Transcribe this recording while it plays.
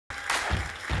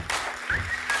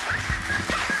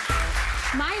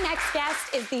My next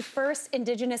guest is the first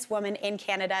Indigenous woman in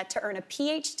Canada to earn a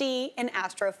Ph.D. in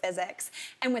astrophysics.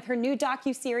 And with her new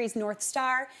docuseries, North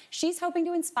Star, she's hoping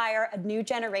to inspire a new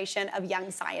generation of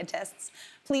young scientists.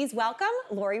 Please welcome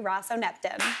Laurie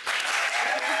Rosseau-Nepton.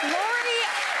 Laurie,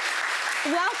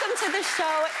 welcome to the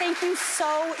show. Thank you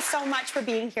so much for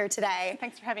being here today.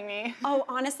 Thanks for having me. Oh,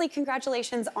 honestly,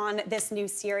 congratulations on this new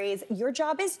series. Your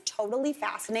job is totally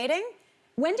fascinating.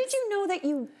 When did you know that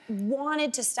you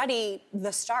wanted to study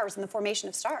the stars and the formation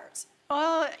of stars?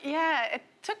 Well, yeah, it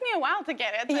took me a while to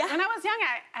get it. But Yeah. when I was young,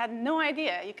 I had no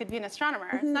idea you could be an astronomer.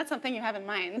 It's not something you have in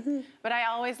mind. But I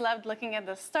always loved looking at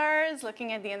the stars,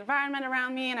 looking at the environment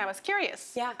around me, and I was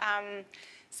curious. Yeah.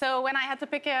 So when I had to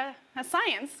pick a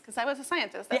science, because I was a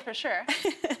scientist, that's for sure,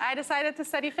 I decided to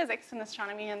study physics and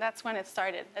astronomy, and that's when it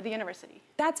started at the university.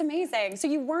 That's amazing. So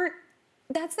you weren't,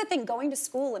 that's the thing, going to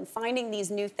school and finding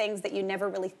these new things that you never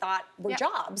really thought were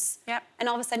jobs. Yep. And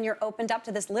all of a sudden you're opened up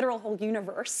to this literal whole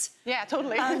universe. Yeah,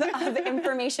 totally. of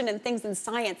information and things in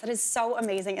science. That is so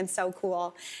amazing and so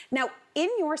cool. Now, in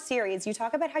your series, you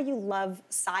talk about how you love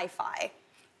sci-fi.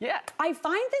 Yeah. I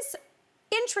find this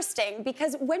interesting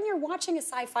because when you're watching a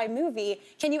sci-fi movie,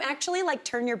 can you actually like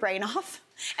turn your brain off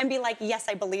and be like, yes,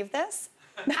 I believe this?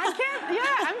 I can, yeah,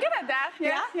 I'm good at that.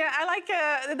 Yeah, yeah. I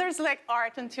like, there's like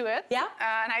art into it. Yeah.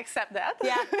 And I accept that.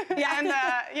 Yeah, yeah. And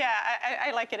yeah,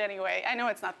 I like it anyway. I know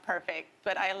it's not perfect,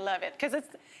 but I love it because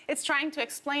it's trying to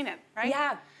explain it, right?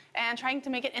 Yeah. And trying to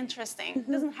make it interesting.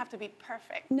 It doesn't have to be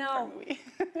perfect for a movie.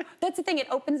 That's the thing, it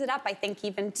opens it up, I think,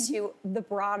 even to the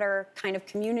broader kind of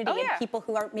community and people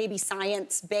who aren't maybe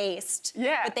science-based,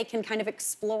 but they can kind of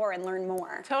explore and learn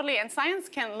more. Totally, and science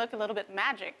can look a little bit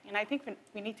magic, and I think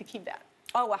we need to keep that.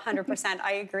 Oh, 100%,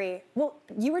 I agree. Well,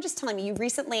 you were just telling me you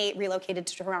recently relocated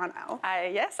to Toronto.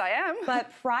 Yes, I am.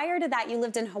 But prior to that, you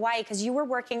lived in Hawaii because you were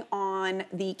working on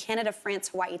the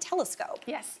Canada-France-Hawaii telescope.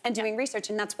 Yes. And doing research,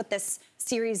 and that's what this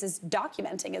series is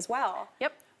documenting as well.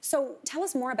 Yep. So tell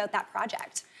us more about that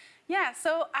project. Yeah,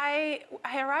 so I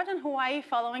arrived in Hawaii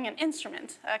following an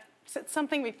instrument. It's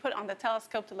something we put on the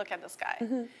telescope to look at the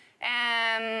sky.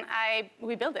 And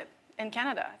we built it in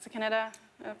Canada. It's a Canada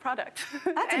product.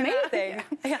 That's amazing.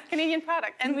 Canadian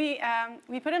product. And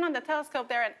we put it on the telescope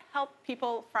there and help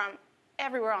people from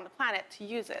everywhere on the planet to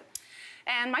use it.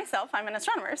 And myself, I'm an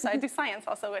astronomer, so I do science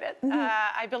also with it.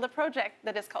 I built a project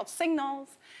that is called Signals.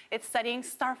 It's studying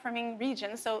star-forming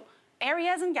regions, so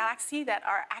areas in galaxy that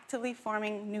are actively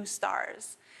forming new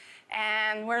stars.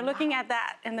 And we're looking at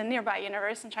that in the nearby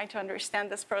universe and trying to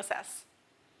understand this process.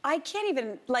 I can't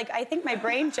even, like, I think my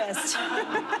brain just,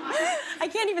 I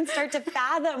can't even start to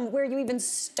fathom where you even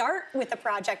start with a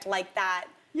project like that.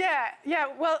 Yeah, yeah.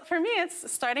 Well, for me,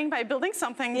 it's starting by building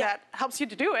something that helps you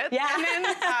to do it,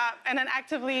 and then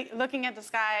actively looking at the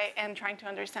sky and trying to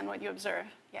understand what you observe.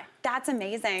 Yeah. That's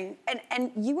amazing.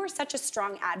 And you are such a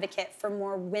strong advocate for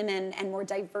more women and more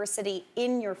diversity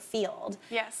in your field.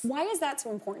 Yes. Why is that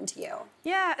so important to you?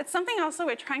 Yeah, it's something also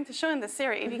we're trying to show in the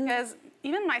series because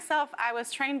even myself, I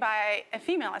was trained by a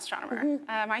female astronomer.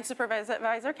 My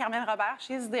supervisor, Carmen Robert,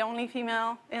 she's the only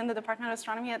female in the Department of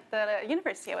Astronomy at the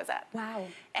university I was at. Wow.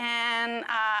 And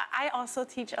I also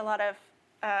teach a lot of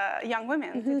young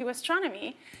women to do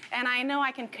astronomy, and I know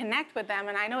I can connect with them,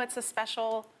 and I know it's a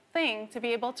special thing to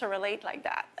be able to relate like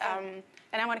that. And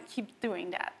I want to keep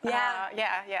doing that.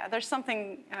 Yeah. There's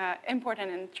something important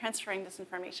in transferring this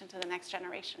information to the next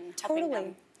generation.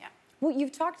 Totally. Yeah. Well,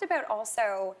 you've talked about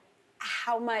also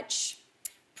how much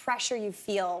pressure you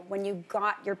feel when you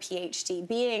got your PhD,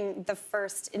 being the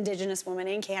first Indigenous woman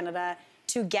in Canada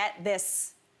to get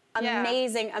this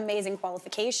amazing, amazing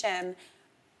qualification.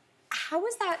 How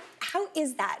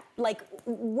is that, like,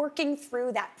 working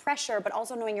through that pressure, but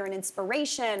also knowing you're an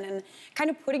inspiration and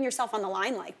kind of putting yourself on the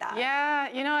line like that?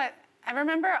 Yeah, you know, I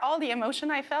remember all the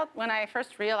emotion I felt when I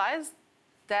first realized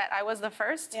that I was the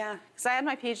first. Yeah. Because I had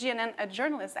my PhD, and then a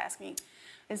journalist asked me,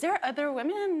 is there other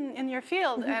women in your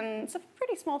field? And it's a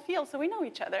pretty small field, so we know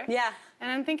each other. Yeah. And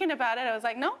then thinking about it, I was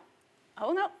like, no,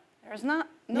 oh no, there's no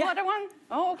other one.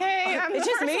 Oh, okay, I'm it's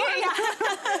just me.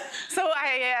 So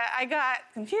I got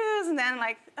confused, and then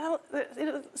like,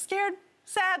 scared,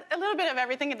 sad, a little bit of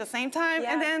everything at the same time.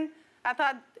 And then I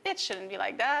thought, it shouldn't be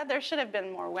like that. There should have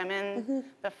been more women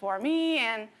before me,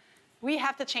 and we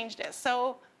have to change this.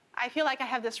 So I feel like I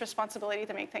have this responsibility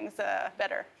to make things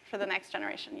better for the next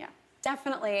generation. Yeah.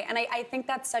 Definitely, and I think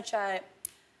that's such a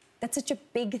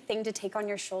big thing to take on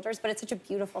your shoulders, but it's such a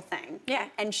beautiful thing. Yeah,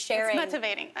 and sharing. It's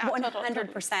motivating.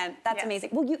 100%. That's amazing.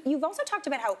 Well, you've also talked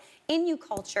about how Innu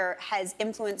culture has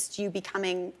influenced you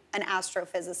becoming an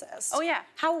astrophysicist. Oh yeah.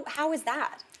 How is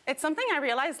that? It's something I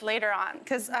realized later on,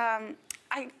 because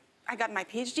I I got my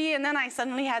PhD, and then I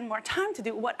suddenly had more time to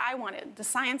do what I wanted, the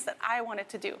science that I wanted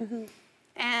to do.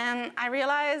 And I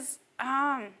realized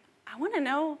I want to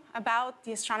know about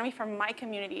the astronomy from my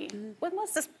community. What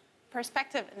was this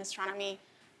perspective in astronomy?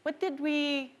 What did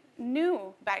we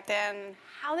knew back then?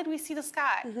 How did we see the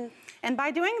sky? And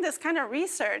by doing this kind of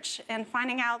research and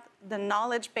finding out the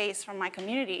knowledge base from my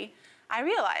community, I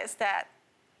realized that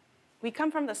we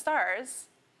come from the stars,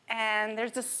 and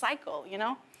there's this cycle, you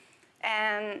know?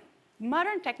 And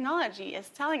modern technology is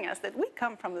telling us that we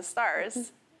come from the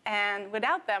stars, and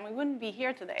without them, we wouldn't be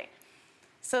here today.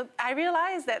 So I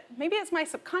realized that maybe it's my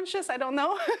subconscious, I don't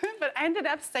know, but I ended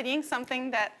up studying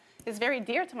something that is very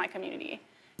dear to my community.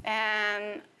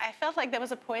 And I felt like there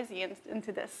was a poesy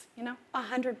into this, you know?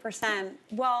 100%.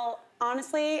 Well,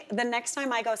 honestly, the next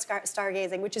time I go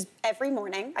stargazing, which is every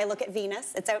morning, I look at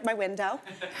Venus. It's out my window.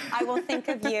 I will think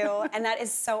of you, and that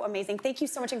is so amazing. Thank you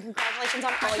so much, and congratulations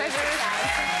on all your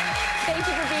success. Thank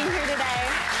you for being here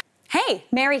today. Hey,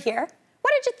 Mary here.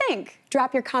 What did you think?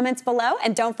 Drop your comments below,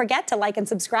 and don't forget to like and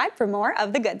subscribe for more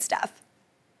of the good stuff.